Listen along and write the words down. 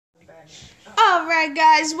All right,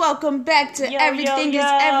 guys, welcome back to Everything is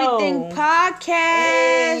Everything podcast.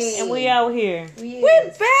 Hey. And we out here. We're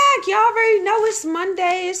back. Y'all already know it's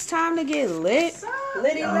Monday. It's time to get lit.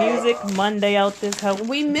 Music Monday out this house.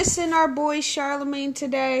 We missing our boy Charlemagne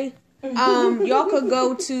today. Y'all could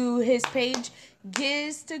go to his page,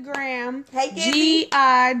 Giztagram. Hey,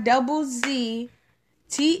 GIZZTAGRAM.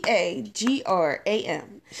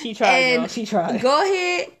 She tried, y'all. She tried. Go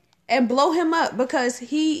ahead and blow him up because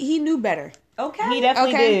he knew better. Okay. He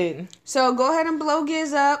definitely did. So go ahead and blow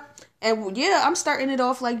Giz up. And yeah, I'm starting it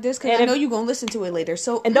off like this because I know you're going to listen to it later.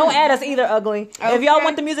 So don't add us either, ugly. Okay. If y'all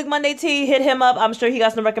want the Music Monday tea, hit him up. I'm sure he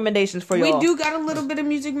got some recommendations for y'all. We do got a little bit of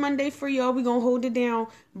Music Monday for y'all. We're going to hold it down.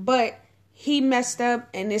 But he messed up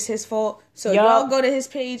and it's his fault. So y'all go to his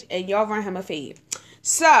page and y'all run him a fade.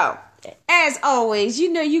 So, as always,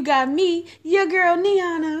 you know you got me, your girl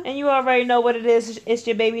Niana. And you already know what it is. It's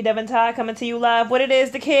your baby Devin Ty coming to you live. What it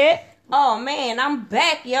is, the kid. Oh man, I'm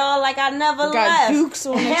back, y'all. Like I never got left. Dukes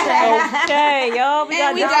on the track. Okay, y'all. We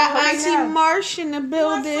got Auntie Marsh in the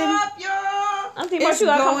building. What's up, y'all? Auntie Marsh, it's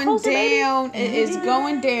going down. It is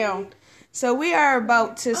going down. So we are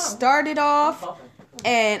about to start it off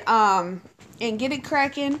and get it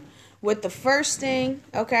cracking with the first thing.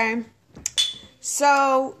 Okay.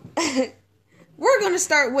 So we're going to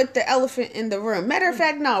start with the elephant in the room. Matter of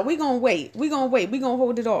fact, no, we're going to wait. We're going to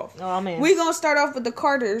hold it off. Oh, man. We're going to start off with the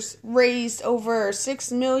Carters raised over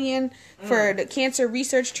 $6 million for the Cancer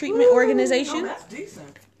Research Treatment Organization. Oh, that's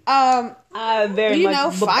decent.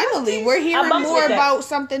 Finally, we're hearing more about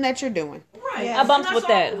something that you're doing. Right. I bumped with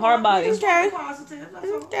that. Hard body. Okay. Positive.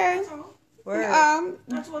 Okay.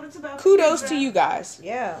 That's what it's about. Kudos to you guys.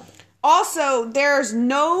 Yeah. Also, there's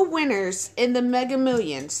no winners in the Mega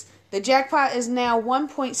Millions. The jackpot is now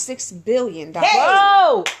 $1.6 billion.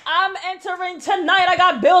 Whoa! I'm entering tonight. I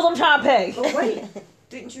got bills I'm trying to pay. Oh, wait.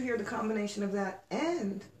 Didn't you hear the combination of that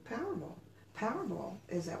and Powerball? Powerball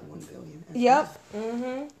is at $1 billion. Yep.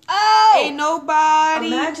 Mm-hmm. Oh! Ain't nobody.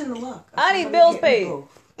 Imagine the luck. I need bills paid.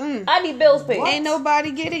 I need bills paid. Ain't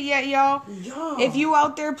nobody get it yet, y'all. Yo. If you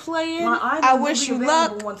out there playing, My I wish you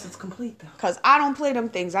luck. Once it's complete, though. Because I don't play them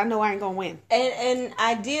things. I know I ain't going to win. And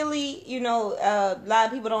ideally, a lot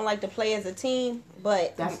of people don't like to play as a team,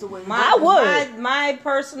 but That's the way I would. My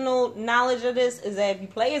personal knowledge of this is that if you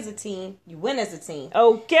play as a team, you win as a team.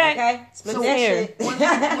 Okay. Okay? Split So that here. shit.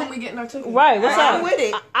 when we getting our ticket? Right, what's up? I'm with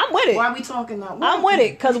it. I'm with it. Why are we talking now? I'm with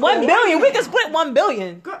it. Because $1 billion, we can split $1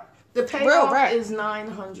 billion. Girl, the payoff right. is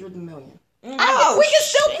 $900 million. Oh, we can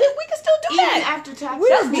still do Even that. after taxes.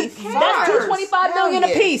 That's $225 million a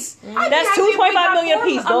piece. That's $225 million a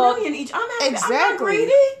piece, $1 dog. million each. I'm happy. I'm not Exactly.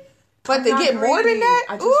 greedy. But I'm to not get more than greedy. that?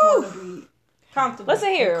 I just Ooh. want to be Comfortable. Listen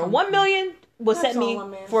here, $1 million will That's set me all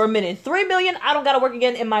I'm asking. for a minute. $3 million, I don't gotta work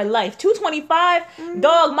again in my life. $225,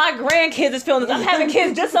 dog. My grandkids is feeling this. I'm having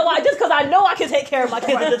kids just because I know I can take care of my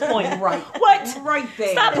kids at this point. Right. What? right there.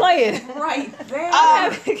 Stop playing. Right there.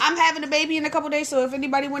 I'm having a baby in a couple days, so if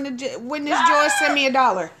anybody win this joy, send me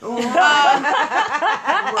 $1.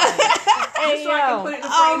 Hey, so I can put yo. it in the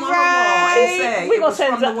frame on the wall and say We it gonna was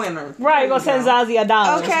send from the winner. Right, we're gonna send Zazie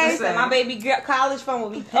 $1. Okay. Just My baby college fund will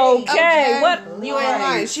be paid. Okay, what? You ain't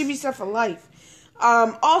lying. She be set for life.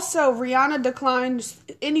 Also, Rihanna declined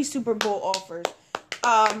any Super Bowl offers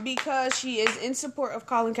because she is in support of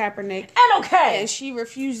Colin Kaepernick. And okay. And she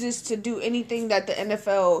refuses to do anything that the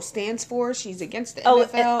NFL stands for. She's against the Oh,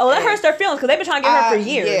 NFL. that hurts their feelings because they've been trying to get her for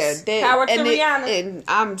years. Yeah, Power to Rihanna. And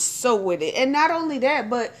I'm so with it. And not only that,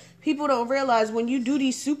 but people don't realize when you do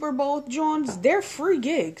these Super Bowl joints, they're free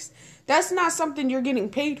gigs. That's not something you're getting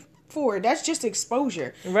paid for. That's just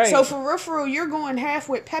exposure. Right. So for real, you're going half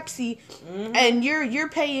with Pepsi, and you're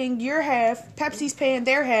paying your half. Pepsi's paying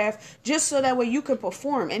their half just so that way you could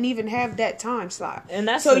perform and even have that time slot. And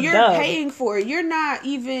that's so a you're dub. paying for it. You're not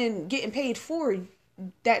even getting paid for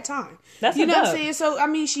that time. That's you a know what dub. I'm saying. So I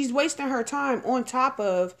mean, she's wasting her time on top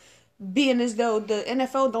of being as though the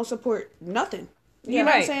NFL don't support nothing. You know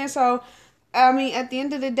what I'm right. saying? So, I mean, at the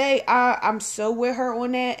end of the day, I'm so with her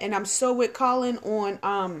on that, and I'm so with Colin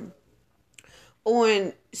on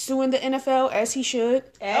suing the NFL as he should.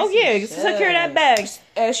 Secure that bag.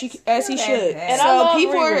 As he should. And I So love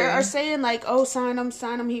people Riri. are saying like, oh, sign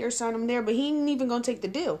him here, sign him there, but he ain't even gonna take the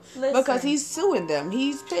deal because he's suing them.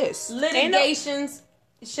 He's pissed. Litigations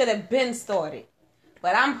should have been started.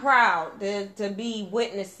 But I'm proud to be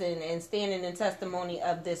witnessing and standing in testimony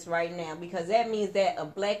of this right now because that means that a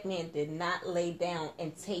black man did not lay down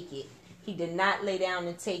and take it. He did not lay down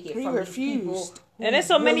and take it He from refused. the people. And there's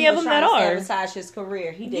so many really of was them that trying are. to sabotage his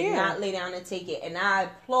career. He did Yeah. not lay down and take it, and I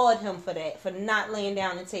applaud him for that, for not laying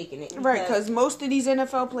down and taking it. Right, because most of these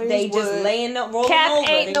NFL players they just would. laying up, rolling Cap over.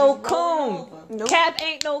 ain't They no just rolling coon. over. Nope. Cap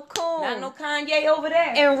ain't no coon. Not no Kanye over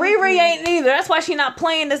there. And Riri ain't neither. That's why she not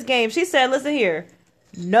playing this game. She said, listen here.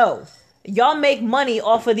 No. Y'all make money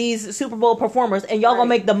off of these Super Bowl performers, and y'all gonna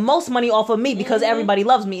make the most money off of me because everybody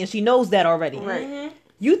loves me, and she knows that already. Right.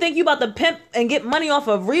 You think you about to pimp and get money off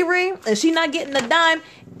of Riri, and she not getting a dime,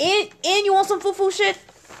 and you want some foo-foo shit?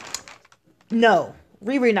 No.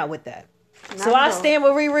 Riri not with that. So Not I at all. stand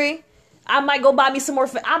with Riri. I might go buy me some more.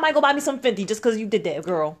 I might go buy me some Fenty just because you did that,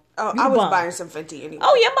 girl. Oh, You I was bum. buying some Fenty anyway.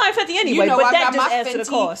 Oh yeah, I'm buying Fenty anyway, You know, but I that got just my adds to the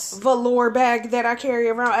cost. Fenty velour bag that I carry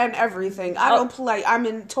around and everything. I don't play. I'm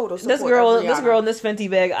in total support. This girl of Rihanna. in this Fenty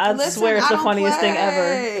bag, I Listen, swear it's I the don't funniest thing play.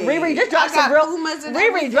 ever. Riri, just drop I some got real. Pumas and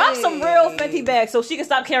Riri, drop some real everything. Fenty bags so she can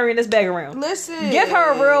stop carrying this bag around. Listen, Give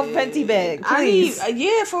her a real Fenty bag, I need, please.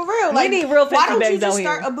 yeah, for real. Like, need real why Fenty don't you bags just out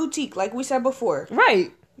start here. a boutique like we said before?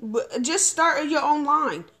 Right. But just start your own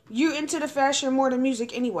line. You into the fashion more than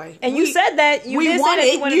music anyway. And you said that. You we did want say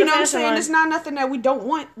that it. you wanted You the know what I'm fashion saying? line. It's not nothing that we don't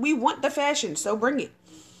want. We want the fashion, so bring it.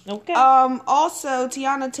 Okay. Also,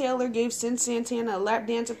 Tiana Taylor gave Sin Santana a lap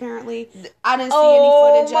dance. Apparently, I didn't see any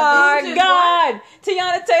footage my of it. God!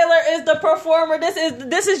 Tiana Taylor is the performer.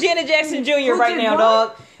 This is Janet Jackson Jr. right did now,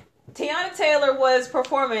 what? dog. Tiana Taylor was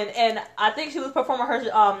performing, and I think she was performing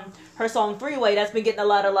her song Three Way. That's been getting a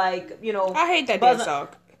lot of I hate that buzz- dance song.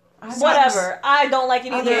 Whatever. I don't like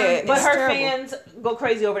it either. Yeah, but it's her terrible. fans go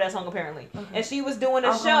crazy over that song apparently. And she was doing a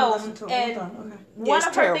I'll go show, listen to it. and Hold on, okay. one it's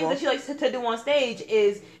of her terrible. things that she likes to do on stage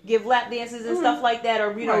is give lap dances and stuff like that,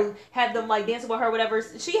 or Right. have them like dancing with her, whatever.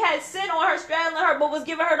 She had Sin on her, straddling her, but was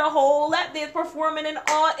giving her the whole lap dance, performing and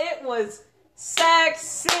all. It was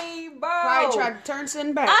sexy, bro. Probably tried to turn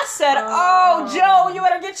Sin back. I said, "Oh, Joe, you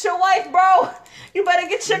better get your wife, bro. You better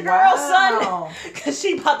get your girl, Wow. son, cause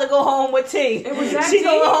she about to go home with T. It was that she deep?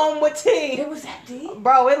 going home with T, It was that deep.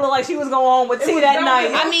 bro. It looked like she was going home with T was that that night.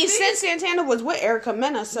 deep. I mean, Sin Santana was with Erica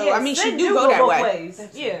Mena, so Yeah, I mean, Sin she do go that both way. ways.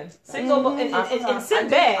 Yeah, Sin go and Sin I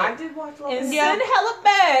bad. did watch Love And and Yeah. Sin hella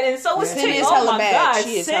bad, and so is Sin T. is Oh hella my bad. god,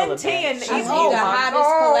 She is Sin, hella T, bad. and She's I think oh the my, hottest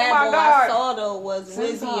oh my collabo I god. saw though was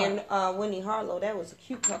Sin's Wizzy hot. and Winnie Harlow. That was a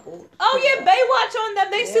cute couple. Oh yeah, Baywatch on them.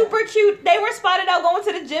 They Yeah. super cute. They were spotted out going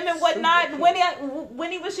to the gym and whatnot.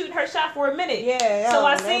 Winnie was shooting her shot for a minute. Yeah, So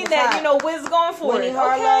I that seen was that, hot. Wiz going for Winnie it.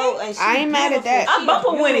 Harlow, Okay. and she I ain't mad at that. I'm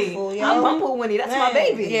bumping Winnie. beautiful, yo. I'm bumping Winnie. That's my Man.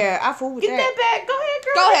 baby. Yeah, I fool with Get that back. Go ahead,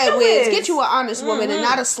 girl. Go Get ahead, your Wiz. Get you an honest woman and Mhm.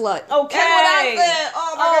 not a slut. Okay. That's what I said.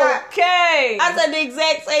 Oh my god. Okay. I said the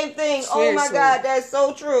exact same thing. Oh my Seriously. god, that's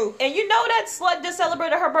so true. And you know that slut just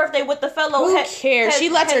celebrated her birthday with the fellow. Who cares? She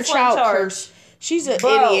lets her child curse. She's an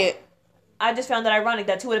Bro, idiot. I just found that ironic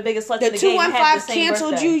that two of the biggest sluts The in the game had the 215 same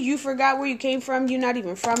canceled birthday. you. You forgot where you came from. You're not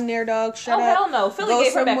even from there, dog. Shut Oh up. hell no! Philly Go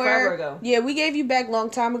gave her back somewhere. forever ago. Yeah, we gave you back long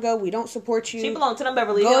time ago. We don't support you. She belonged to them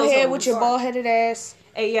Beverly Go Hills. ahead hoes. with your bald headed ass.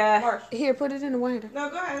 Hey, Marsh. Here, put it in the winder. No,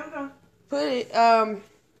 go ahead. I'm done. Put it.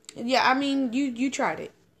 Yeah, I mean, you tried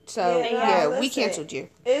it. So Yeah, yeah, we listen. canceled you.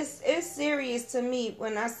 It's serious to me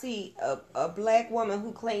when I see a black woman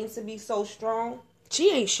who claims to be so strong She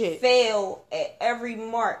ain't shit. fail at every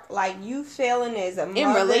mark. Like you failing as a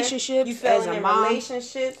mother, relationships, you failing as a in mom,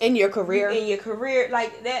 relationships, In your career. in your career.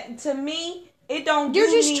 Like that to me, it don't. You're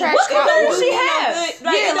do just me, trash it don't talking. do She me no have. good.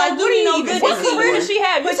 Like, Yeah, it like, don't do what me do no you good. even What to do? see career you. does she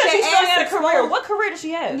have? You But said your she's still ass got a career. exposed. What career does she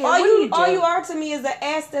have? Yeah. All what do you, you all do? you are to me is the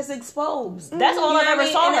ass that's exposed. That's all You I've know ever what I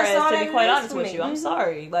mean? saw And her that's as, all to be that quite it is honest to with me. you. I'm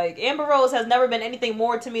sorry. Like, Amber Rose has never been anything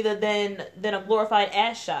more to me than a glorified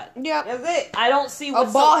ass shot. Yep. That's it. I don't see A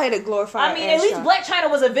what's bald headed glorified. I mean, ass at least shot. Black China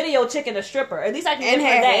was a video chick and a stripper. At least I can and give her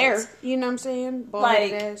had that. hair. You know what I'm saying? Bald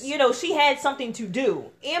Like, ass. she had something to do.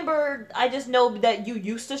 Amber, I just know that you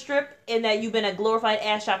used to strip and that you've been a glorified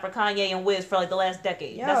ass shot for Kanye and Wiz for like the last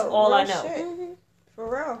decade. Yo, That's all I real know. shit. For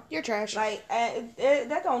real. You're trash. Like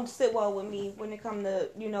that don't sit well with me when it come to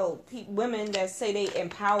women that say they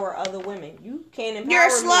empower other women. You can't empower You're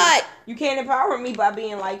a slut. me. You can't empower me by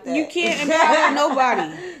being like that. You can't empower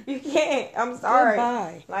nobody. You can't. I'm sorry.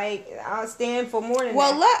 Goodbye. Like I'll stand for more than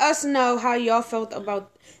Well, that. let us know how y'all felt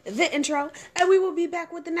about the intro, and we will be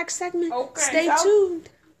back with the next segment. Okay, Stay so- tuned.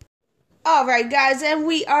 All right, guys, and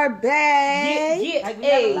we are back. Like we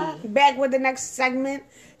Hey. never left. Back with the next segment.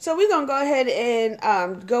 So we're gonna go ahead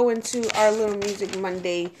and go into our little Music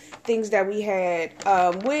Monday things that we had.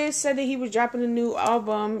 Wiz said that he was dropping a new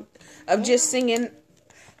album of just singing.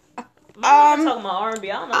 I'm talking about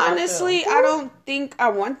R&B. I don't know. Honestly, I don't think I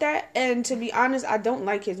want that. And to be honest, I don't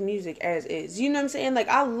like his music as is. You know what I'm saying? Like,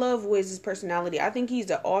 I love Wiz's personality. I think he's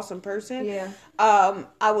an awesome person. Yeah.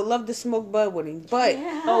 I would love to smoke bud with him. But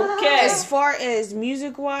Okay. as far as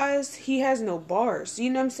music-wise, he has no bars. You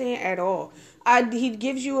know what I'm saying? At all. He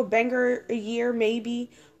gives you a banger a year, maybe.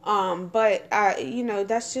 But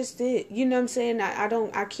that's just it. You know what I'm saying?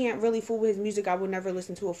 I can't really fool with his music. I would never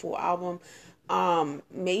listen to a full album.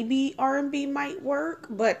 Maybe R&B might work,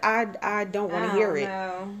 but I don't want to hear it.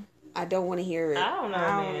 I don't want to hear it. I don't know,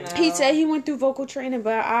 man. He said he went through vocal training,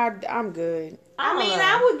 but I'm good. I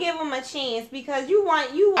would give him a chance because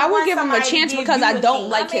I would give him a chance because I don't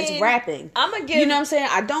like his rapping. I'm gonna give. You know what I'm saying?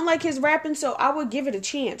 I don't like his rapping, so I would give it a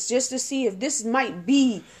chance just to see if this might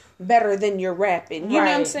be better than your rapping. You know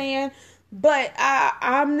what I'm saying? But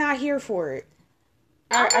I'm not here for it.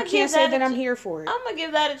 I can't say that I'm here for it. I'm gonna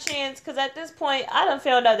give that a chance because at this point, I done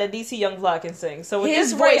found out that DC Young Fly can sing. So with His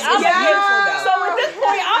this voice point, I'm is gonna beautiful, give. though. So at this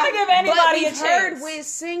point, I'm gonna give anybody a But chance. we've heard Wiz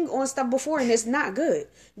sing on stuff before, and it's not good.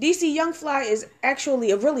 DC Young Fly is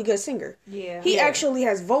actually a really good singer. Yeah. He actually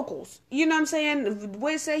has vocals. You know what I'm saying?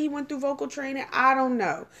 Wiz said he went through vocal training. I don't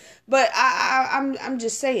know, but I'm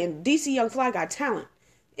just saying DC Young Fly got talent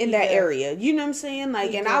in that area. You know what I'm saying?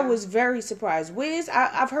 Like, and I was very surprised. Wiz,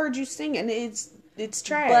 I've heard you sing, and it's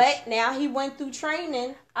trash. But now he went through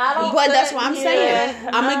training. But that's what I'm saying.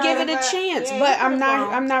 I'm gonna give it a chance, Yeah, but I'm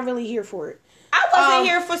not really here for it. I wasn't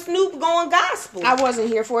here for Snoop going gospel. I wasn't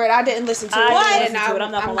here for it. I didn't listen to it. I and didn't listen to it.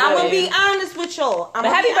 I'm not gonna I'm lie. gonna be honest with y'all. But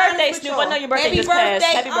happy birthday, Snoop. I know your birthday just passed.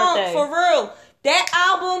 Happy birthday. For real. That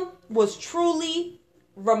album was truly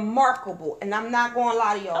remarkable, and I'm not gonna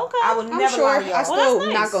lie to y'all. Okay. I would I'm never sure. lie to y'all. I still that's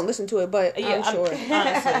nice. not gonna listen to it, but I'm sure.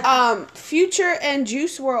 Honestly. Future and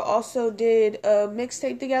Juice WRLD also did a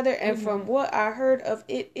mixtape together, and from what I heard of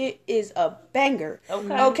it, it is a banger.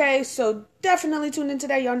 Okay, so definitely tune into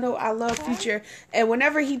that. Y'all know I love Future, and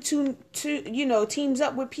whenever he teams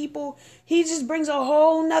up with people, he just brings a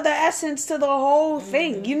whole nother essence to the whole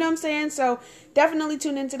thing. You know what I'm saying? So definitely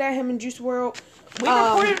tune into that. Him and Juice WRLD. We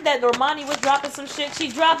reported that Normani was dropping some shit. She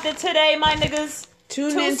dropped it today, my niggas.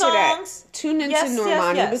 Tune Two into songs. that. Tune into Yes,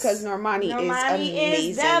 Normani yes. because Normani is amazing.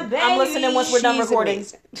 is the baby. I'm listening once we're done She's recording.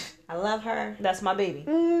 amazing. I love her. That's my baby.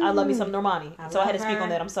 I love me some Normani. So I had to speak on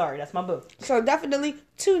that. I'm sorry. That's my boo. So definitely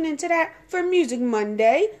tune into that for Music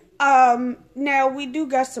Monday. Now we do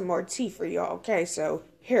got some more tea for y'all. Okay, so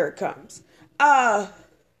here it comes.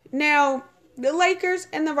 Now the Lakers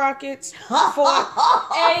and the Rockets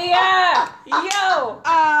fought. Hey, yo,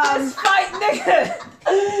 this fight, nigga.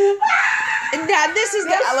 Now this is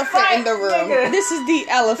the elephant in the room. nigga. This is the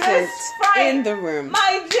elephant fight. in the room.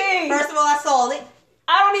 My G. First of all, I saw it.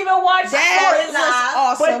 I don't even watch That sports, was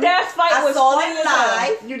awesome. but that fight I was saw funny it as hell.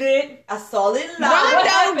 live. You did? I saw it live. What Rondo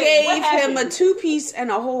happened? gave What him happened? a 2-piece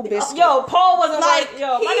and a whole biscuit. Yo, Paul wasn't Like, ready.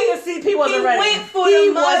 Yo, my nigga CP wasn't he ready. went for He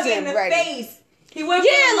the mug wasn't in the ready. face. He went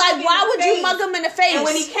for Yeah, the like mug why in the would you face. mug him in the face? And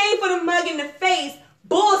when he came for the mug in the face,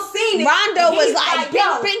 Bull seen it. Rondo and was he's like,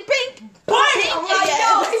 yo, bink, bink, bink. bang! I'm like,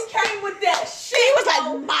 yo, Yes. he came with that shit. He was like,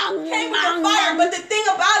 yo. bang, Came with bang, the fire. bang. But the thing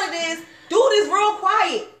about it is, dude is real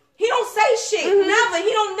quiet. He don't say shit. Never.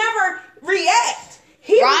 He don't never react.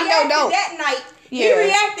 He Rondo reacted don't. that night. Yeah. He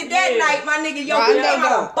reacted that Yeah. night, my nigga. Yo, Rondo he came out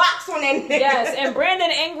don't. a box on that nigga. Yes, and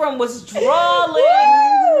Brandon Ingram was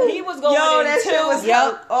drawing. He was going Yo, in that too. shit was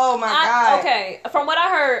Yup. oh my god. Okay, from what I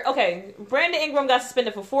heard, Brandon Ingram got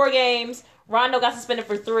suspended for 4 games. Rondo got suspended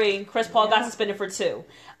for 3. Chris Paul got suspended for 2.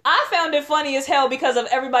 I found it funny as hell because of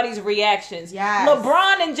everybody's reactions. Yes.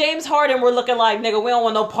 LeBron and James Harden were looking like, nigga, we don't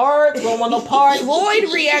want no parts. We don't want no parts.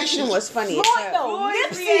 Floyd reaction was funny. as Floyd, hell. no,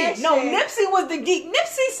 Floyd's Nipsey. reaction. No, Nipsey was the geek.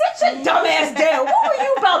 Nipsey, sit your dumb ass down. What were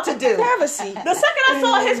you about to do? Have a seat. The second I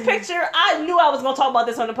saw his picture, I knew I was going to talk about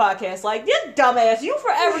this on the podcast. Like, you dumbass, you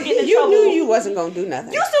forever get in You trouble. knew you wasn't gonna do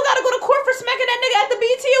nothing. You still got to go to court for smacking that nigga at the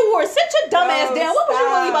BT Awards. Sit your dumb ass down. What was you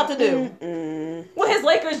really about to do? With his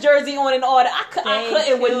Lakers jersey on and all that, I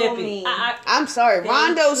couldn't with kill Nippy. me. I'm sorry.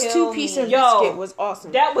 Rondo's kill 2-piece me. and Yo, biscuit was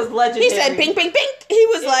awesome. That was legendary. He said, "Pink, pink, pink." He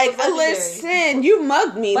was like, was legendary. "Listen, you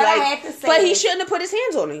mugged me." But I like, had to say but he this. shouldn't have put his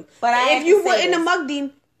hands on him. But I if had you to say wouldn't have this. mugged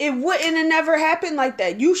him, it wouldn't have never happened like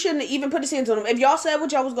that. You shouldn't have even put his hands on him. If y'all said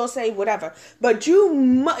what y'all was gonna say, whatever. But that's the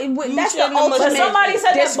shouldn't have ultimate mugged him. Somebody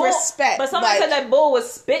said disrespect. But somebody said that Bull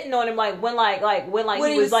was spitting on him when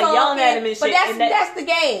he was like yelling at him and shit. But and that's the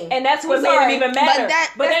game. and that's what I'm made sorry. him even madder.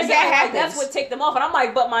 But that happens. That's what ticked him off. And I'm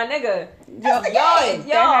like, but my nigga, Y'all,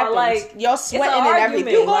 game. like y'all it's sweating an and argument.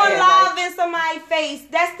 everything. You going like- live in somebody's face?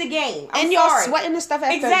 That's the game. I'm and y'all sorry. sweating and stuff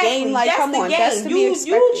after Exactly. a game. Like, that's come the on, game. that's to be you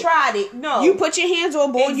expected. tried it. No, You put your hands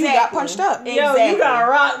on, boy. You got Exactly. punched up. Yo, Exactly. you got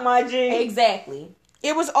rock, my G. exactly.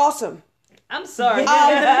 It was awesome. I'm sorry.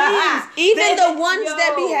 Even the ones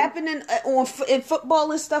that be Yo. happening in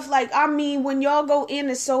football and stuff. Like, I mean, when y'all go in,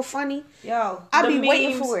 it's so funny. Yo, I The be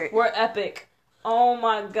waiting memes for it. were epic. Oh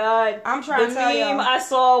my god. I'm trying to the tell meme y'all. I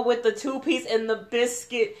saw with the 2-piece and the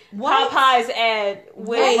biscuit What? Popeyes ad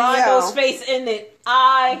with Hey, Rondo's yo. face in it.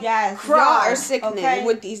 I yes, Y'all y'all are sickening okay?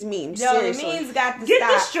 with these memes. Yo, Seriously. the memes got to get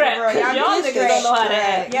stop. the strap for real. because y'all get niggas the don't know how to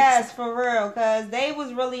strap. act. Yes, for real, because they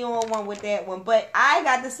was really on one with that one. But I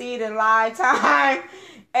got to see it in live time,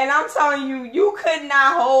 and I'm telling you, you could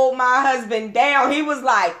not hold my husband down. He was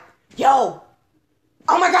like, yo,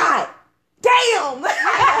 oh my God, damn.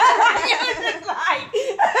 He was just like,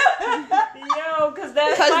 Yo, because that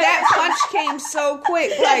Because fight- that punch came so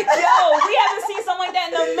quick. Like, Yo, we haven't seen something like that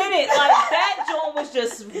in a minute. Like, that joint was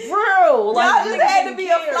just real. Like, y'all just niggas had to didn't be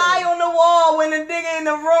care. a fly on the wall when the nigga in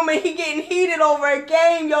the room and he getting heated over a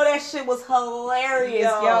game. Yo, that shit was hilarious,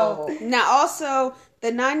 yo. now also,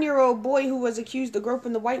 the 9-year-old boy who was accused of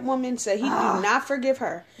groping the white woman said he do not forgive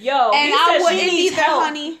her. Yo, And he I said wouldn't she needs either, help.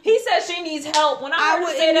 honey. He said she needs help. When I I heard him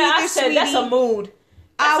wouldn't say that, I either, said that's a sweetie. mood.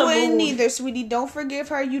 That's I a wouldn't mood. either, sweetie. Don't forgive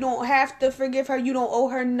her. You don't have to forgive her. You don't owe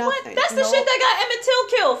her nothing. What? That's the Nope. shit that got Emmett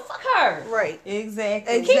Till killed. Fuck her. Right.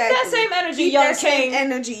 Exactly. Keep that same energy, Keep young that same king.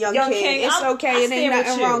 energy, young Young king. king. It's I okay. It ain't stand with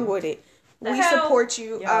nothing you. wrong with it. The We hell? support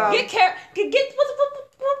you. Yo.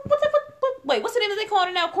 Wait, what's the name that they calling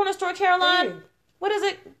her now? Corner Store Caroline? Mm. What is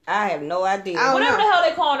it? I have no idea. I don't Whatever know. the hell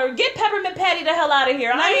they calling her. Get Peppermint Patty the hell out of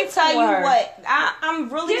here. I Let me ain't tell you for her. what. I'm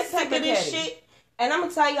really Get sick of Pepper this Patty. shit. And I'm going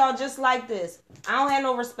to tell y'all just like this. I don't have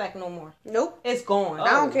no respect no more. Nope. It's gone.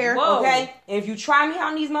 I don't care. Whoa. Okay? And if you try me out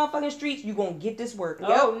in these motherfucking streets, you going to get this work.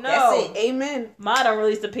 Oh, Yep, no. That's it. Amen. Ma done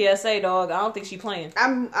released the PSA, dog. I don't think she playing.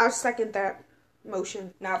 I second that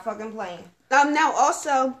motion. Not fucking playing. Now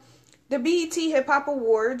also, the BET Hip Hop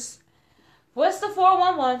Awards. What's the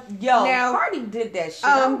 411? Yo, Now, Cardi did that shit.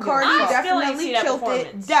 I don't give a Cardi fuck. I still ain't definitely see that killed performance.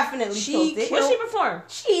 it. Definitely She killed it. What she perform?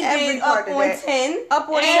 She every did part up of on that. 10. Up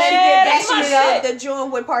on Yeah, she did that that's my shit up. shit. The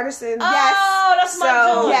joint with Partisan. Oh, that's my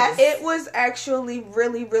So joint. Yes. it was actually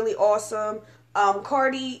really, really awesome.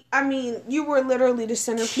 Cardi, I mean, you were literally the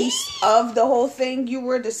centerpiece of the whole thing. You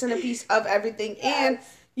were the centerpiece of everything, and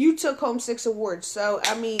you took home 6 awards. So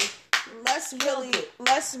I mean, let's really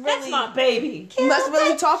That's my baby. let's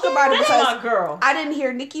really talk about it That's because my girl. I didn't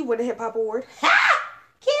hear Nicki win a hip hop award.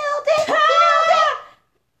 Killed it.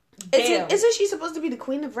 Damn. Isn't she supposed to be the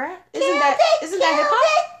queen of rap? Isn't that hip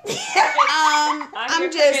hop? I hear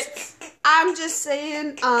crickets. I'm just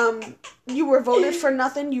saying, you were voted for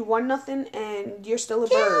nothing, you won nothing, and you're still a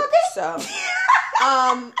bird. So,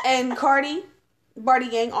 and Cardi, Barty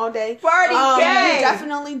Gang all day. Barty Gang. You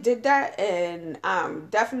definitely did that, and I'm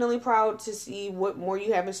definitely proud to see what more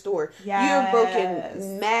you have in store. You have Yes.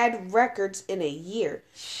 broken mad records in a year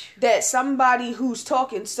that somebody who's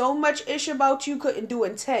talking so much ish about you couldn't do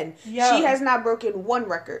in 10. Yo. She has not broken one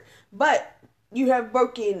record, but you have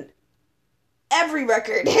broken every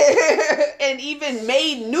record and even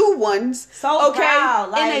made new ones. So proud,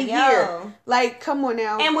 like, in a yo. year. Like, come on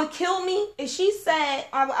now. And what killed me is she said,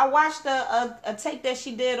 I watched a take that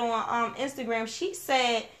she did on Instagram. She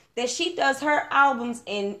said that she does her albums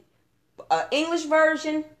in English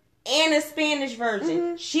version and a Spanish version.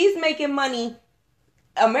 Mm-hmm. She's making money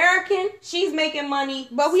American. She's making money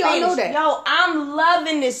But we all know Spanish. that. Yo, I'm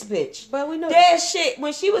loving this bitch. But we know that shit.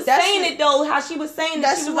 When she was That's saying what- it though, how she was saying it,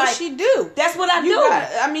 that's she was what like, she do. that's what I You do. got-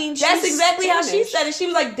 I mean, That's she's exactly how she Spanish. said it. She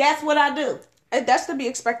was like, that's what I do. And that's to be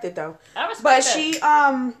expected though. I respect But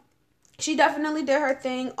that. she definitely did her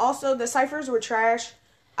thing. Also, the ciphers were trash.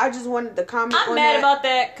 I just wanted to comment I'm on mad that. about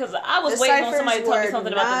that because I was The waiting on ciphers somebody to tell me were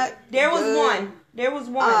something about not this. There was good. one. There was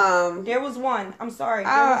one. There was one. I'm sorry.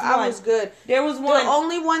 There was one. I was good. There was one. The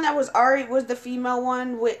only one that was alright was the female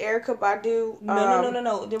one with Erica Badu.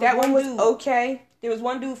 No. There was That one was dude. okay. There was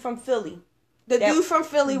one dude from Philly. The That- dude from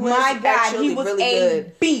Philly was My God, actually he was really a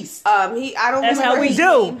good. beast. I don't That's remember how we his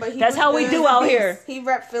do. name, but he That's was how we good. do out here. He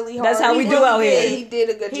repped Philly hard. That's how we He do really out did. here. He did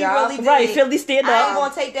a good He job. really did. Right, Philly stand I ain't up.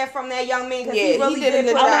 gonna take that from that young man because Yeah, he he really did a good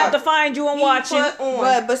I'm gonna job. have to find you and He watch it. put on.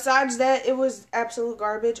 But besides that, it was absolute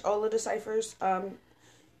garbage. All of the ciphers.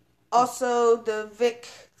 Also, the Vic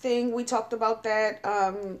thing, we talked about that.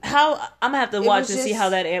 How I'm gonna have to It watch was and see just- how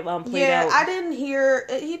that played Yeah, out. I didn't hear.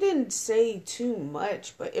 He didn't say too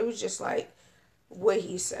much, but it was just like what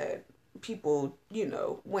he said. People,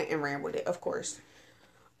 went and ran with it, of course.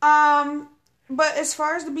 But as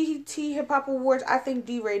far as the BET Hip Hop Awards, I think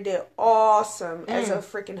D-Ray did awesome as a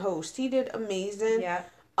freaking host. He did amazing. Yeah.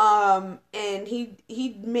 And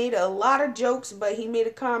he made a lot of jokes, but he made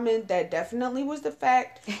a comment that definitely was the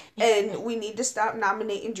fact, and we need to stop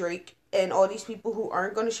nominating Drake. and all these people who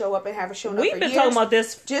aren't going to show up and haven't shown up We've for been years, talking about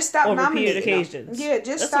this just stop on nominating repeated occasions. them. Yeah, just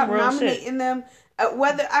That's stop some real nominating them.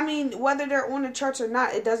 Whether they're on the charts or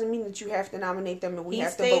not, it doesn't mean that you have to nominate them and we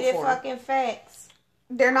have to vote for them. Fucking facts.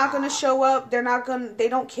 They're not going to show up. They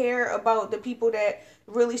don't care about the people that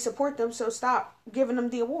really support them. So stop giving them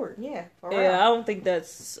the award. Yeah, for real. Yeah, I don't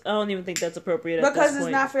even think that's appropriate at Because this it's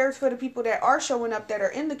point. not fair for the people that are showing up that are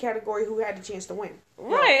in the category who had the chance to win.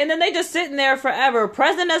 Right, and then they just sitting there forever,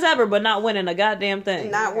 present as ever, but not winning a goddamn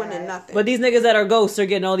thing. Not winning nothing. But these niggas that are ghosts are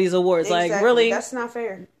getting all these awards. Exactly. Like, really? That's not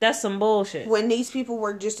fair. That's some bullshit. When these people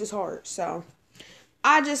work just as hard. So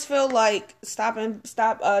I just feel like stop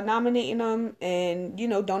nominating them and,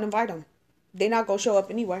 don't invite them. They're not going to show up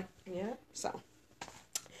anyway. Yeah. So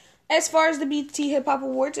as far as the BT Hip Hop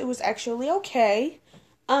Awards, it was actually okay.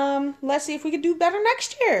 Let's see if we could do better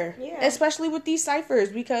next year. Yeah. Especially with these ciphers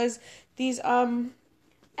because these And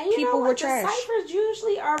you people know were what? trash. The ciphers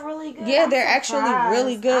usually are really good. Yeah, I'm they're surprised. actually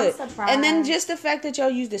really good. I'm surprised. And then just the fact that y'all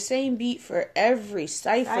use the same beat for every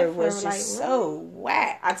cipher was like, just so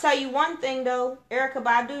whack. I tell you one thing though, Erykah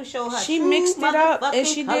Badu showed her. She true mixed it up and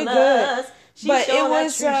she did good. motherfucking She But showed it her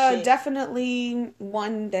was true shit. definitely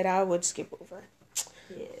one that I would skip over.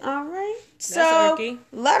 Yeah. All right. That's So irky.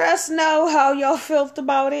 let us know how y'all felt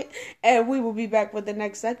about it. And we will be back with the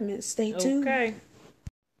next segment. Stay tuned. Okay.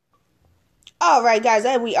 All right, guys.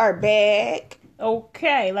 And we are back.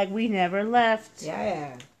 Okay, like we never left.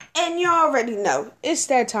 Yeah. And you already know, it's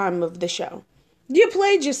that time of the show. You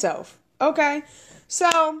played yourself, okay?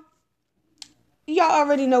 So, y'all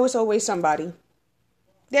already know it's always somebody.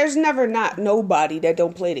 There's never not nobody that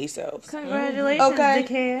don't play themselves. Congratulations, Okay.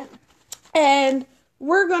 dickhead. And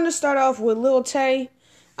we're going to start off with Lil Tay.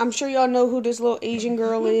 I'm sure y'all know who this little Asian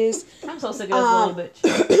girl is. I'm so sick of this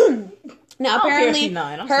little bitch. Now, I don't care if apparently, she's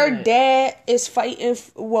 9, I'm her saying it. dad is fighting,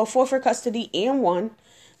 fought for custody and won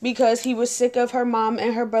because he was sick of her mom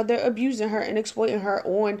and her brother abusing her and exploiting her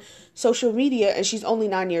on social media, and she's only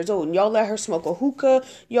 9 years old. And y'all let her smoke a hookah,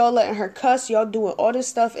 y'all letting her cuss, y'all doing all this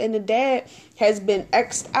stuff, and the dad has been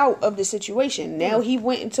X'd out of the situation. Now he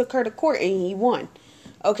went and took her to court, and he won.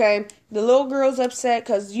 Okay, the little girl's upset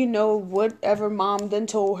because, whatever mom done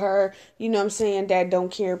told her, what I'm saying, dad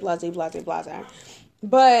don't care, blase, blase, blase.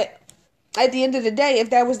 But at the end of the day, if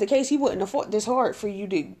that was the case, he wouldn't have fought this hard for you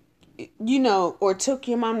to, or took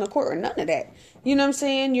your mom to court or none of that. You know what I'm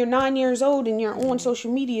saying? You're 9 years old and you're on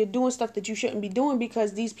social media doing stuff that you shouldn't be doing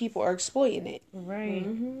because these people are exploiting it. Right.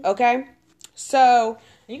 Okay? So,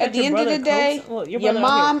 You got at the your end of brother the day, coax- well, your your brother out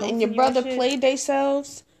mom here and your coaxing you brother and shit. played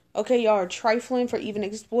themselves. Okay, y'all are trifling for even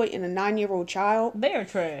exploiting a 9-year-old child. They are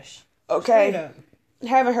trash. Okay? Straight up.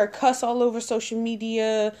 Having her cuss all over social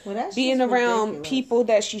media, Well, that's being just around ridiculous. people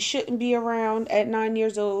that she shouldn't be around at 9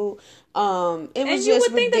 years old. It was And just you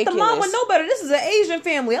would think ridiculous. that the mom would know better. This is an Asian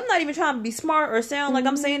family. I'm not even trying to be smart or sound like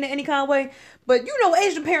I'm saying it any kind of way. But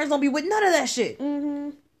Asian parents don't be with none of that shit. Mm-hmm.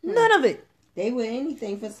 None of it. They would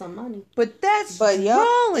anything for some money. But that's But yeah,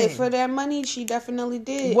 rolling. for that money, she definitely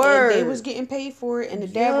did. Word. And they was getting paid for it, and the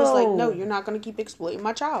dad was like, Yo. "No, you're not going to keep exploiting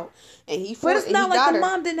my child." And he fought, But it's and not he got like the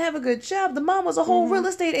her. mom didn't have a good job. The mom was a whole real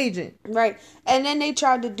estate agent. Right. And then they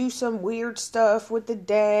tried to do some weird stuff with the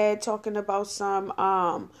dad, talking about some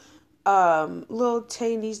Lil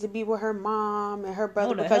Tay needs to be with her mom and her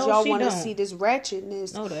brother No, the because hell y'all she want to don't. see this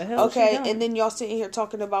ratchetness. No, the hell she okay, don't. and then y'all sitting here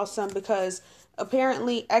talking about some because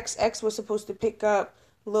apparently XX was supposed to pick up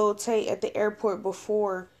Lil Tay at the airport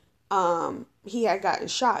before he had gotten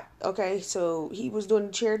shot. Okay, so he was doing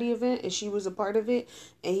a charity event and she was a part of it,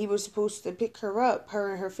 and he was supposed to pick her up,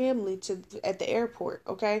 her and her family, at the airport.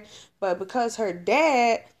 Okay, but because her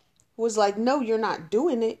dad was like, "No, you're not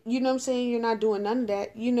doing it," you know what I'm saying, you're not doing none of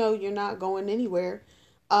that, you're not going anywhere,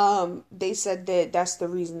 they said that that's the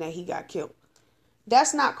reason that he got killed.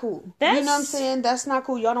 That's not cool. You know what I'm That's- saying? That's not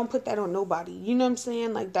cool. Y'all don't put that on nobody. You know what I'm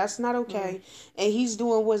saying? Like, that's not okay. And he's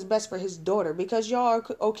doing what's best for his daughter. Because y'all are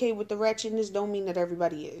okay with the ratchetness don't mean that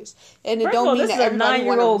everybody is. And it First of all, don't mean this that is a everybody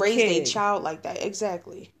want 9-year-old to raise their kid. child like that.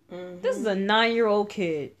 Exactly. This is a 9-year-old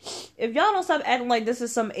kid. If y'all don't stop acting like this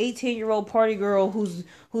is some 18-year-old party girl who's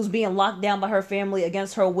being locked down by her family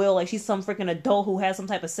against her will, like she's some freaking adult who has some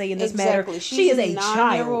type of say in this Exactly. matter. She's She is a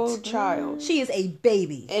 9-year-old child. child. She is a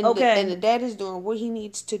baby. And, okay. and the dad is doing what he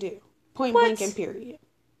needs to do. Point What? blank and period.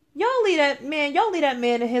 Y'all leave that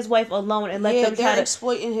man and his wife alone and let Yeah, them try they're to.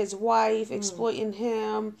 exploiting his wife, exploiting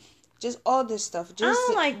him. Just all this stuff. Just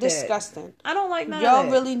don't like that. disgusting. I don't like none Y'all of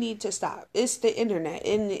that. really need to stop. It's the internet,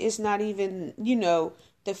 and it's not even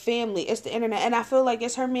the family. It's the internet, and I feel like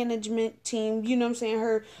it's her management team. You know what I'm saying?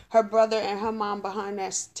 Her brother and her mom behind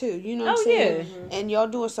that too. You know what I'm saying? Yeah. And y'all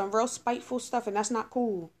doing some real spiteful stuff, and that's not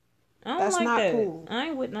cool. I don't That's like not that. cool. I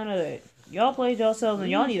ain't with none of that. Y'all played yourselves and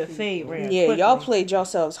y'all need a fade ring. Yeah, y'all quickly. played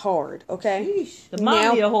yourselves hard, okay? Sheesh. The mom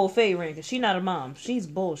Now- need a whole fade ring because she not a mom. She's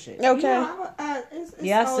bullshit. Okay. You know, it's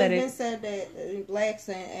Yeah, I always said it. been said that blacks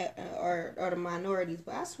are the minorities,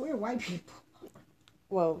 but I swear white people.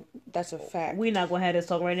 Well, that's a fact. We're not gonna have this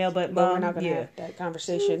talk right now, but But we're mom, not gonna yeah. have that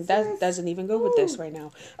conversation. Jesus. That doesn't even go with this right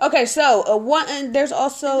now. Okay, so there's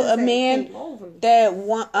also a man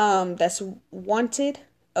that's wanted.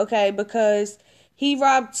 Okay, because he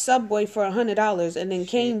robbed Subway for $100 and then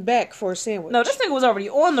came back for a sandwich. No, this nigga was already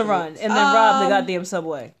on the run and then robbed the goddamn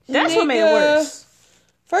Subway. That's what made it nigga, worse.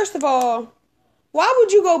 First of all, why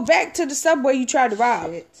would you go back to the Subway you tried to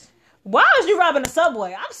rob? Why was you robbing the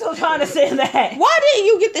Subway? I'm still trying to say that. Why didn't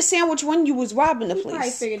you get the sandwich when you was robbing the He probably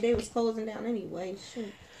place? figured they was closing down anyway.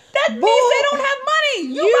 Shoot. That means they don't have money.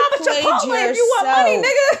 You rob a played Chipotle if you want money, yourself.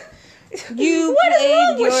 nigga. You What is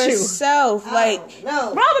wrong played with you? yourself. Like, No.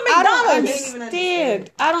 Rob a I don't McDonald's.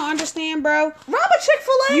 understand. I don't understand, bro. Rob a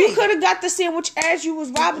Chick-fil-A. You could have got the sandwich as you was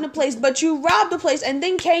robbing the place, but you robbed the place and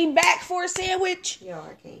then came back for a sandwich. Yo,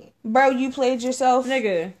 I can't. Bro, you played yourself.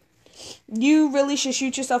 Nigga. You really should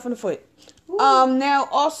shoot yourself in the foot. Now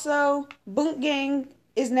also, Boot Gang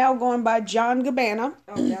is now going by John Gabbana.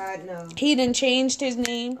 Oh God, no. He done changed his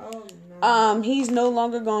name. Oh no. He's no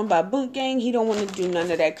longer going by Boot Gang. He don't want to do none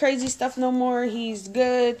of that crazy stuff no more. He's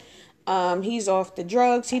good. He's off the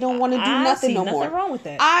drugs. He don't want to do nothing no more. Nothing wrong with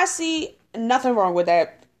that. I see nothing wrong with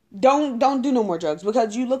that. Don't do no more drugs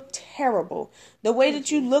because you look terrible. The way that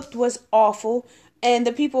you looked was awful, and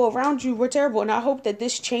the people around you were terrible. And I hope that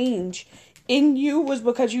this change in you was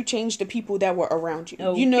because you changed the people that were around you.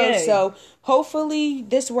 You know, Okay. so hopefully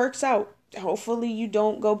this works out. Hopefully you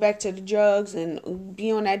don't go back to the drugs and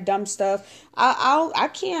be on that dumb stuff. I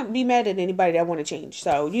can't be mad at anybody that want to change.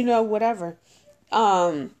 So, you know, whatever.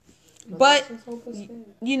 But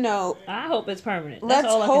you know, I hope it's permanent. That's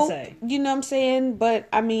let's all hope, I can say. you know what I'm saying? But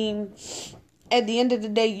I mean, at the end of the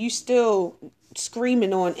day, you still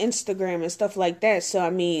screaming on Instagram and stuff like that. So I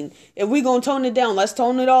mean, if we gonna tone it down, let's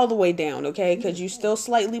tone it all the way down, okay? Because you still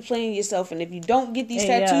slightly playing yourself, and if you don't get these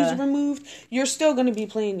tattoos removed, you're still gonna be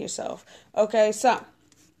playing yourself. Okay, so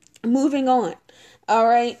moving on. All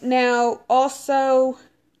right, now also,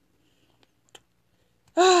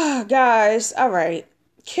 guys, all right.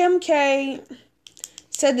 Kim K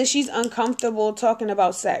said that she's uncomfortable talking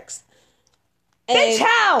about sex. Bitch,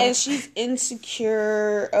 how? And she's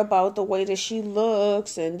insecure about the way that she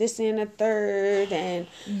looks and this and the third. And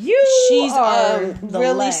she's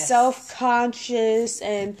really self-conscious.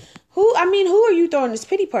 And who are you throwing this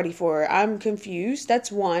pity party for? I'm confused.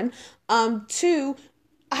 That's one. Two,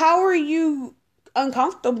 how are you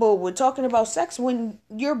uncomfortable with talking about sex when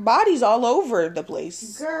your body's all over the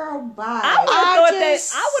place? Girl, bye. I would have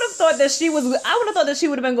thought that she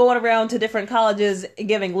would have been going around to different colleges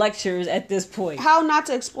giving lectures at this point. How not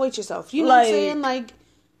to exploit yourself. You know what I'm saying? Like,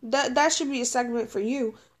 that should be a segment for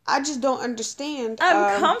you. I just don't understand.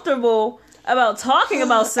 I'm comfortable about talking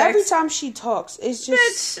about sex. Every time she talks, it's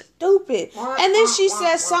just stupid. And then she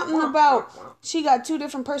says something about she got two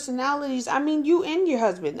different personalities. I mean, you and your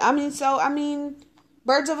husband.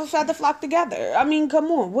 Birds of a feather flock together. I mean, come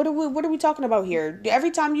on. What are we talking about here? Every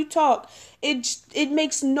time you talk, it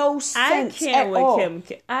makes no sense at all. Kim.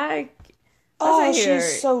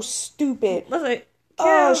 She's so stupid. Listen,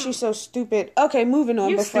 Oh, she's so stupid. Okay, moving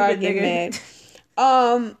on before I get mad.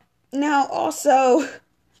 Now also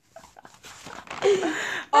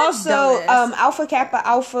Alpha Kappa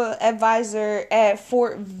Alpha advisor at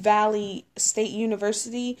Fort Valley State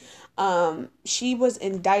University, she was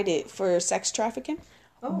indicted for sex trafficking.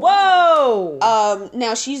 Whoa!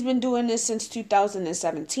 Now she's been doing this since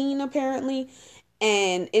 2017 apparently,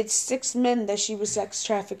 and it's 6 men that she was sex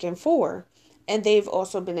trafficking for, and they've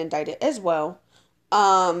also been indicted as well.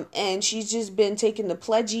 And she's just been taking the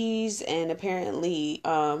pledges and apparently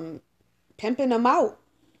pimping them out.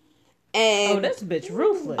 And this bitch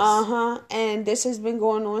ruthless. And this has been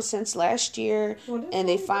going on since last year, and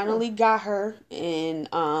they finally got her. And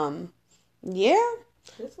That's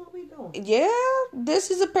what we doing. yeah,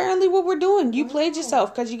 this is apparently what we're doing. You played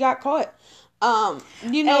yourself because you got caught.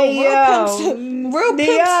 You know,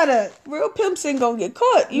 real pimps ain't gonna get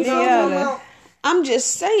caught. You feel me? I'm just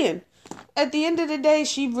saying. At the end of the day,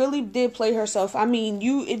 she really did play herself. I mean,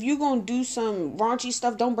 if you gonna do some raunchy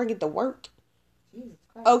stuff, don't bring it to work.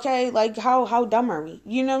 Okay, like how dumb are we?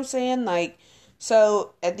 You know what I'm saying? Like,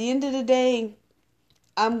 so at the end of the day,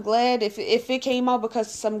 I'm glad if it came out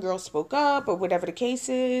because some girl spoke up or whatever the case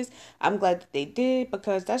is. I'm glad that they did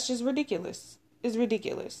because that's just ridiculous. It's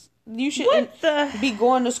ridiculous. You shouldn't What the- be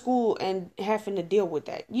going to school and having to deal with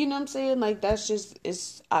that. You know what I'm saying? Like, that's just,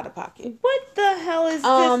 it's out of pocket. What the hell is this?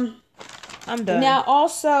 I'm done. Now,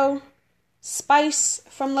 also, Spice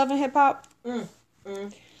from Love and Hip Hop.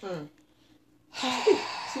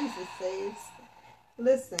 Jesus saves.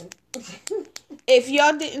 Listen. If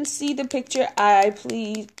y'all didn't see the picture, I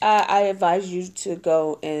advise you to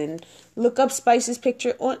go and look up Spice's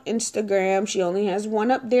picture on Instagram. She only has one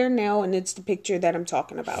up there now, and it's the picture that I'm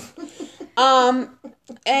talking about.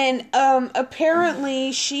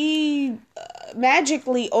 Apparently she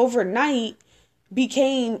magically overnight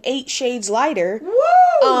became 8 shades lighter.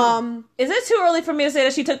 Woo! Is it too early for me to say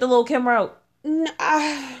that she took the Lil' Kim route?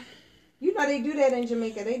 You know they do that in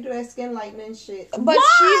Jamaica. They do that skin lightening shit. But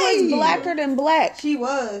Why? she was blacker than black. She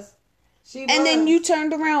was. And then you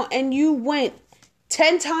turned around and you went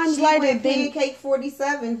 10 times lighter went than Pancake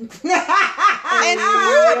 47. and threw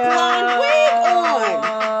a blonde wig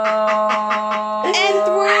on. And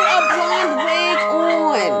threw a blonde wig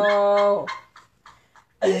on.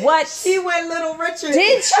 What? She went Little Richard.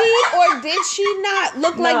 Did she or did she not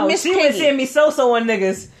look like Miss she was seeing Piggy? me so on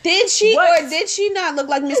niggas. Did she What? or did she not look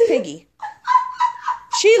like Miss Piggy?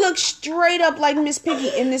 She looked straight up like Miss Piggy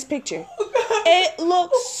in this picture. It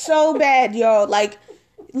looks so bad, y'all. Like,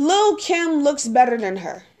 Lil' Kim looks better than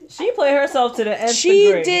her. She played herself to the nth She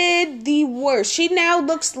degree. did the worst. She now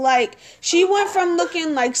looks like, she went from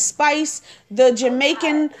looking like Spice, the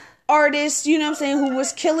Jamaican artist, you know what I'm saying, who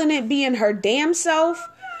was killing it, being her damn self,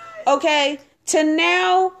 okay, to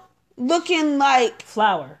now looking like,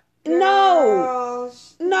 Flower. no,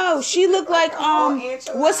 Girl, she looked like,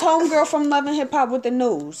 Angela. what's homegirl from Love and Hip Hop with the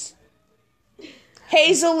nose?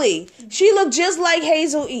 Hazel E. She looked just like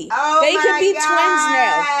Hazel E. Oh They could my be God. twins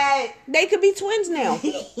now. They could be twins now.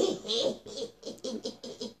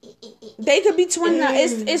 They could be twins now.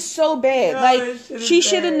 It's so bad. No, Like, it should've she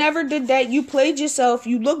should have been. never did that. You played yourself.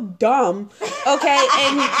 You look dumb. Okay?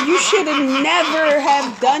 And you should have never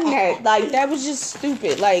have done that. Like, that was just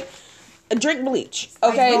stupid. Like, drink bleach.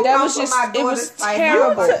 Okay? Don't That come was for just, my it was daughter's fight.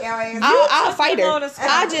 terrible. You took your ass. I'll fight her. Mona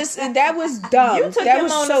Scott. That was dumb. You took That your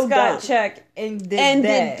was Mona so Scott dumb. check and did And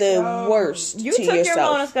that. did the worst You to took yourself. your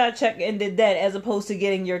Mona Scott check and did that, as opposed to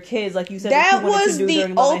getting your kids, like you said. That you wanted was to do the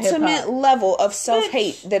during Love and Hip Hop. ultimate level of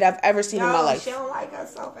self-hate that I've ever seen in my No, life. she don't like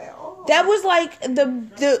herself at all. That was like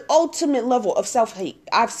the ultimate level of self-hate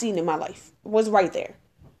I've seen in my life. Was right there.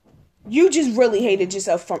 You just really hated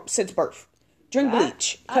yourself since birth. Drink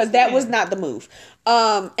bleach, because that was not the move.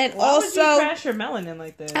 And Why would you also, trash your melanin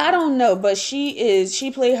like that? I don't know, but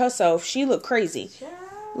she played herself. She looked crazy,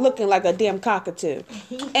 looking like a damn cockatoo.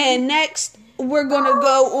 And next, we're gonna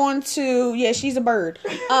go on to she's a bird.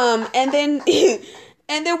 And then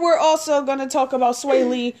we're also gonna talk about Sway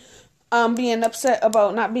Lee, being upset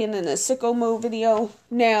about not being in a Sicko Mode video.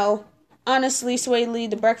 Now, honestly, Sway Lee,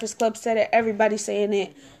 the Breakfast Club said it. Everybody's saying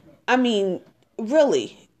it. I mean,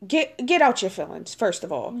 really. Get out your feelings, first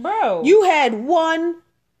of all. Bro. You had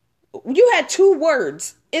 2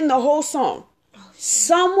 words in the whole song.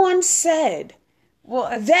 Someone said,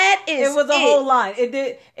 Well, that is it was a whole line. It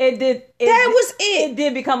did. Was it. It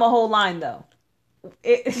did become a whole line, though.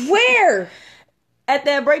 Where? At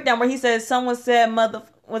that breakdown where he says, someone said mother...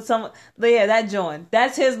 When someone... Yeah, that joint.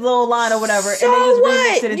 That's his little line or whatever. So and they just what?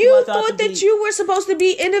 remixed it into You what's off thought the that beat. you were supposed to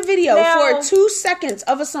be in a video Now- for 2 seconds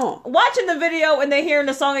of a song. Watching the video and then hearing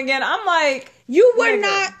the song again, I'm like... You were Nigga.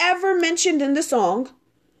 not ever mentioned in the song.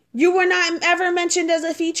 You were not ever mentioned as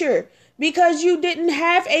a feature. Because you didn't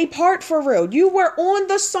have a part for real. You were on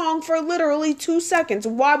the song for literally 2 seconds.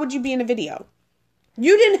 Why would you be in a video?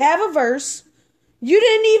 You didn't have a verse. You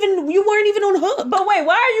weren't even on hook. But wait,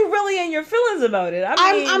 why are you really in your feelings about it?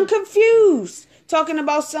 I mean, I'm confused. Talking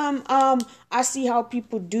about some, I see how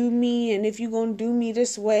people do me, and if you gonna do me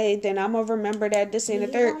this way, then I'm gonna remember that this ain't the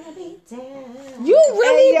third. You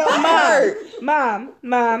really butthurt.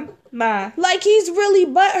 Mom. Like, he's really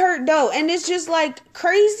butthurt, though. And it's just, like,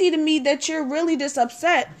 crazy to me that you're really this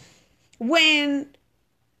upset when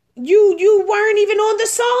you weren't even on the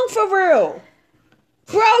song for real.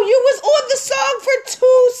 Bro, you was on the song for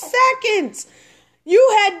 2 seconds.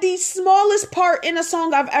 You had the smallest part in a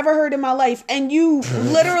song I've ever heard in my life, and you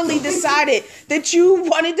literally decided that you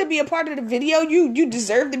wanted to be a part of the video. You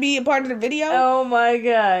deserve to be a part of the video. Oh my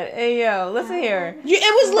god. Hey yo, listen here. It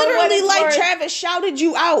was For what literally it's like worth- Travis shouted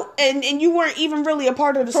you out, and you weren't even really a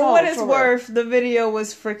part of the For song. what it's real. worth, the video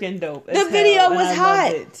was freaking dope. as The hell, video and was I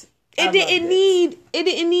hot. loved it. It I didn't loved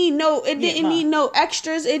need no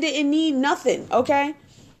extras. It didn't need nothing. Okay.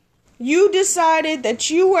 You decided that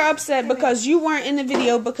you were upset because you weren't in the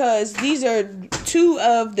video because these are 2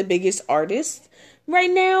 of the biggest artists. right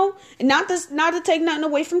now. And not to take nothing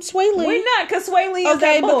away from Sway Lee. We not, because Sway Lee is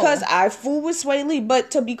okay, that bull. because I fool with Sway Lee, but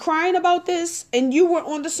to be crying about this and you were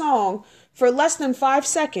on the song for less than 5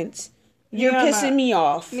 seconds, you're Neona. pissing me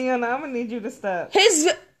off. Neona, I'm gonna need you to stop.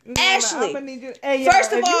 Ashley. I'm gonna need you. Hey, yo,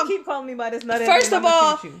 First of if all, you keep calling me by this nut, first of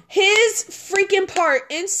all, shoot you. his freaking part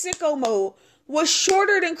in Sicko Mode was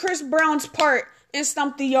shorter than Chris Brown's part in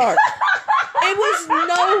Stump the Yard. It was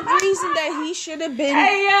no reason that he should have been.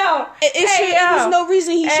 Hey yo, It was no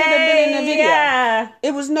reason he should have been in the video. Yeah.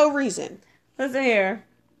 It was no reason. Listen here.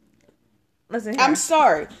 I'm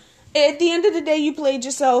sorry. At the end of the day, you played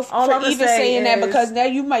yourself All for I'ma even say saying that, is- because now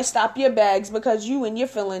you might stop your bags because you and your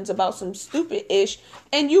feelings about some stupid ish,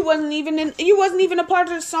 and you wasn't even a part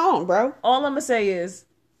of the song, bro. All I'm gonna say is,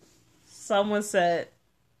 someone said,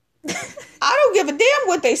 I don't give a damn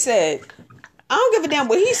what they said. I don't give a damn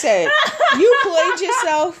what he said. You played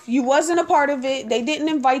yourself. You wasn't a part of it. They didn't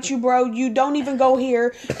invite you, bro. You don't even go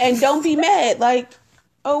here, and don't be mad. Like,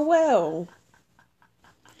 oh well.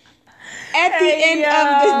 At the end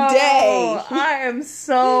of the day, I am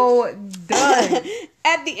so done.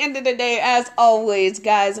 at the end of the day, as always,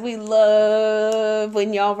 guys, we love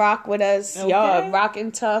when y'all rock with us. Okay. Y'all are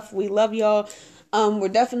rocking tough. We love y'all. We're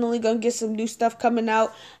definitely gonna get some new stuff coming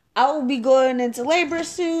out. I will be going into labor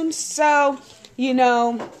soon, so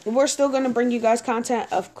we're still gonna bring you guys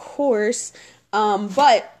content, of course.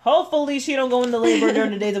 But Hopefully she don't go into labor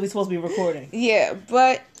during the days that we're supposed to be recording. yeah,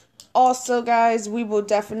 but also, guys, we will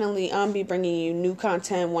definitely be bringing you new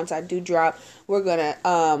content once I do drop. We're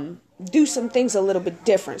gonna do some things a little bit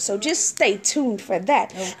different, so just stay tuned for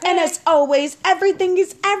that. Okay. And as always, everything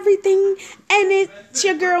is everything, and it's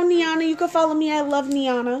your girl Niana. You can follow me at Love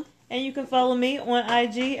Niana, And you can follow me on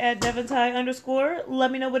IG at @DevonTie_. Let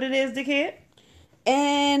me know what it is, dickhead.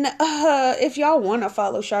 and if y'all want to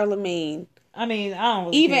follow Charlemagne, I mean, I don't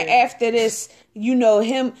really even care. after this,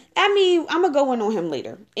 him. I mean, I'm gonna go in on him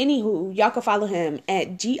later. Anywho, y'all can follow him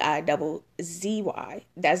at GIZZY.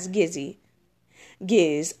 That's Gizzy.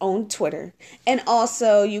 Giz on Twitter. And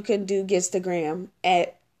also you can do Gizstagram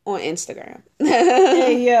on Instagram.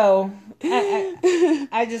 Hey, yo.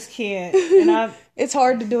 I just can't. And It's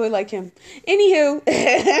hard to do it like him. Anywho,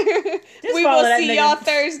 we follow will that see nigga. y'all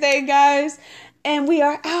Thursday, guys. And we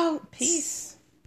are out. Peace.